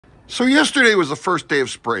So yesterday was the first day of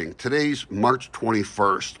spring. Today's March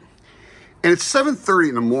 21st. And it's 7:30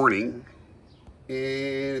 in the morning.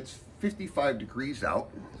 And it's 55 degrees out.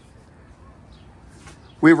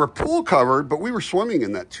 We have our pool covered, but we were swimming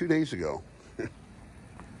in that 2 days ago.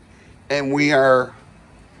 And we are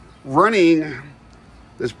running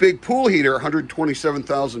this big pool heater,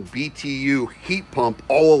 127,000 BTU heat pump,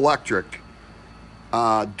 all electric,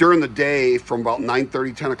 during the day from about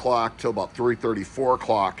 9:30, 10 o'clock till about 3:30, 4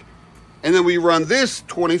 o'clock. And then we run this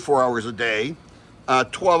 24 hours a day.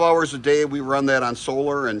 12 hours a day, we run that on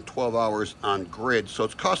solar and 12 hours on grid. So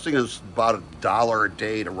it's costing us about $1 a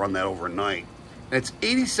day to run that overnight. And it's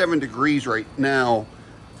 87 degrees right now,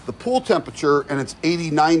 the pool temperature, and it's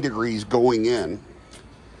 89 degrees going in.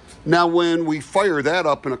 Now, when we fire that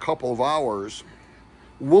up in a couple of hours,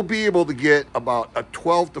 we'll be able to get about a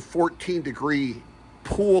 12 to 14 degree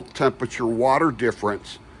pool temperature water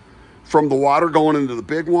difference from the water going into the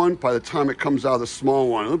big one. By the time it comes out of the small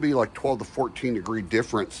one, it'll be like 12 to 14 degree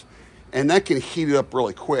difference. And that can heat it up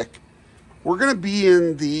really quick. We're gonna be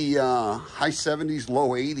in the high 70s, low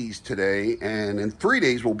 80s today. And in 3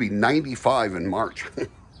 days, we'll be 95 in March.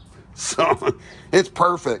 So it's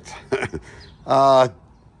perfect. The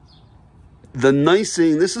nice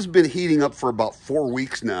thing, this has been heating up for about 4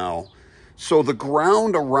 weeks now. So the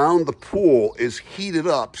ground around the pool is heated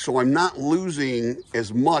up, so I'm not losing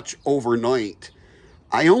as much overnight.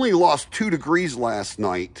 I only lost 2 degrees last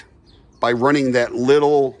night by running that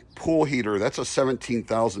little pool heater. That's a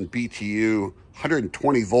 17,000 BTU,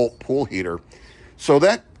 120 volt pool heater. So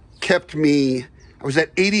that kept me, I was at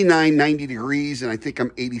 89, 90 degrees, and I think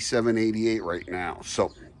I'm 87, 88 right now.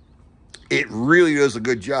 So it really does a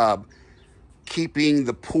good job keeping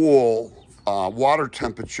the pool water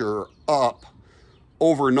temperature up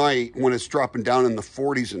overnight when it's dropping down in the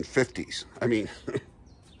 40s and 50s. I mean,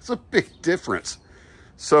 it's a big difference.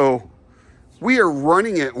 So we are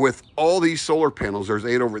running it with all these solar panels. There's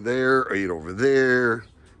 8 over there, 8 over there,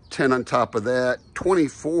 10 on top of that,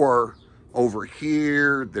 24 over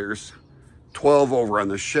here. There's 12 over on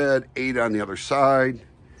the shed, 8 on the other side.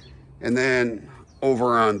 And then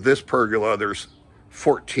over on this pergola, there's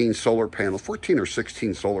 14 solar panels, 14 or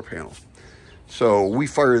 16 solar panels. So we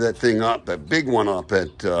fire that thing up, that big one up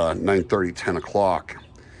at 9:30, 10 o'clock.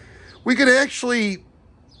 We could actually,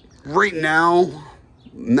 right now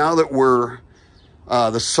that we're,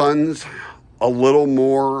 the sun's a little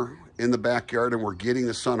more in the backyard and we're getting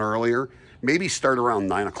the sun earlier, maybe start around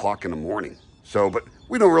 9 o'clock in the morning. So, but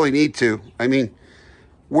we don't really need to. I mean,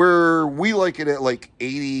 we like it at like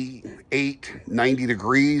 88, 90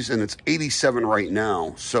 degrees, and it's 87 right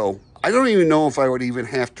now. So I don't even know if I would even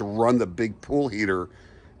have to run the big pool heater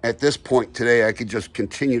at this point today. I could just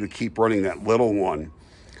continue to keep running that little one.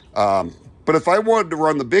 But if I wanted to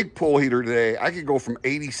run the big pool heater today, I could go from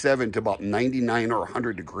 87 to about 99 or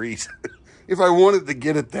 100 degrees if I wanted to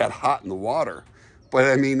get it that hot in the water. But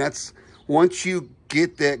I mean, that's, once you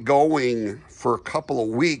get that going for a couple of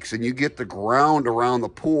weeks and you get the ground around the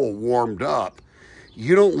pool warmed up,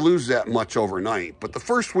 you don't lose that much overnight. But the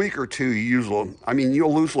first week or two,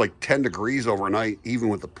 you'll lose like 10 degrees overnight, even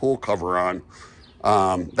with the pool cover on.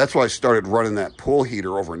 That's why I started running that pool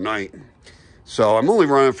heater overnight. So I'm only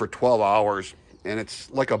running for 12 hours, and it's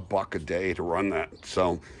like $1 a day to run that.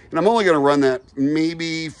 So, and I'm only going to run that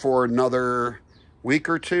maybe for another week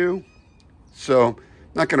or two. So I'm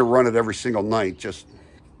not going to run it every single night, just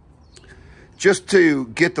to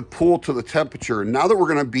get the pool to the temperature. Now that we're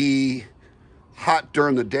going to be hot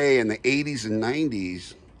during the day in the 80s and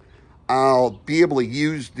 90s, I'll be able to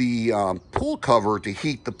use the pool cover to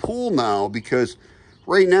heat the pool now, because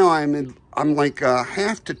right now I'm like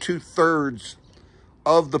half to 2/3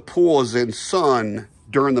 of the pool is in sun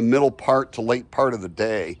during the middle part to late part of the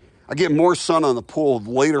day. I get more sun on the pool the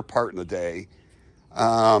later part in the day.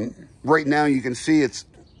 Right now you can see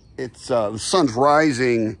the sun's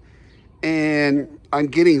rising and I'm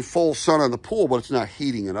getting full sun on the pool, but it's not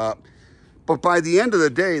heating it up. But by the end of the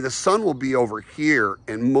day, the sun will be over here,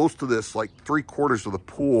 and most of this, like 3/4 of the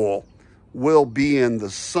pool, will be in the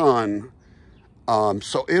sun.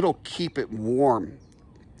 So it'll keep it warm.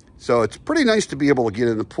 So it's pretty nice to be able to get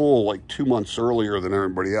in the pool like 2 months earlier than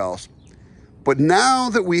everybody else. But now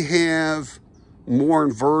that we have more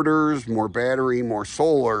inverters, more battery, more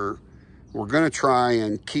solar, we're going to try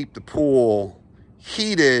and keep the pool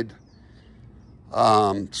heated.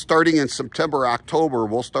 Starting in September, October,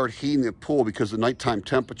 we'll start heating the pool because the nighttime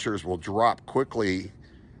temperatures will drop quickly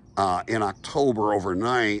in October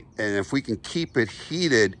overnight. And if we can keep it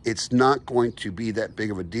heated, it's not going to be that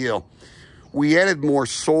big of a deal. We added more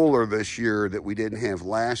solar this year that we didn't have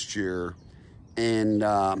last year. And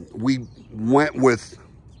we went with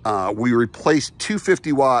We replaced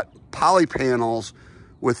 250 watt poly panels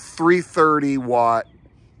with 330 watt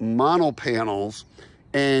mono panels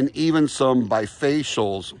and even some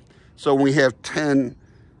bifacials. So we have 10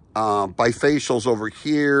 bifacials over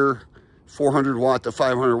here, 400 watt to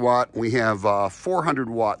 500 watt. We have 400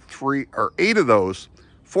 watt, 8 of those,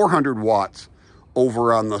 400 watts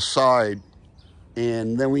over on the side.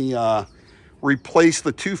 And then we replaced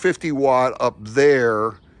the 250 watt up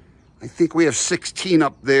there. I think we have 16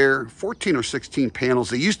 up there, 14 or 16 panels.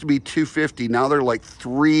 They used to be 250, now they're like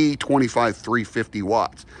 325, 350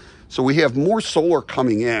 watts. So we have more solar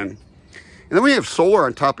coming in. And then we have solar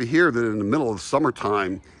on top of here that in the middle of the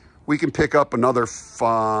summertime, we can pick up another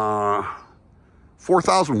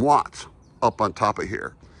 4,000 watts up on top of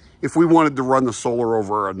here. If we wanted to run the solar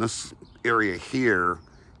over on this area here,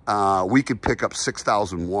 we could pick up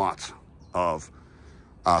 6,000 watts of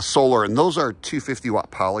solar, and those are 250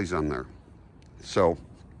 watt polys on there. So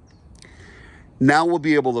now we'll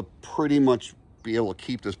be able to pretty much be able to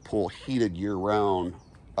keep this pool heated year round.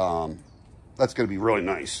 That's going to be really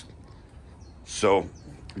nice. So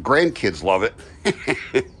grandkids love it.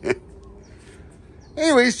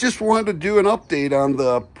 Anyways, just wanted to do an update on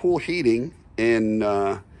the pool heating, and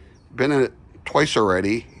been in it twice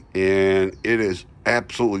already, and it is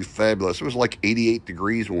absolutely fabulous. It was like 88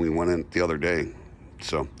 degrees when we went in the other day.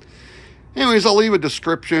 So anyways, I'll leave a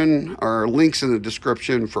description or links in the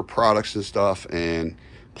description for products and stuff, and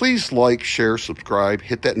please like, share, subscribe,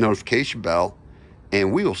 hit that notification bell,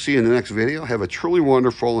 and we will see you in the next video. Have a truly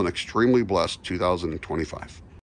wonderful and extremely blessed 2025.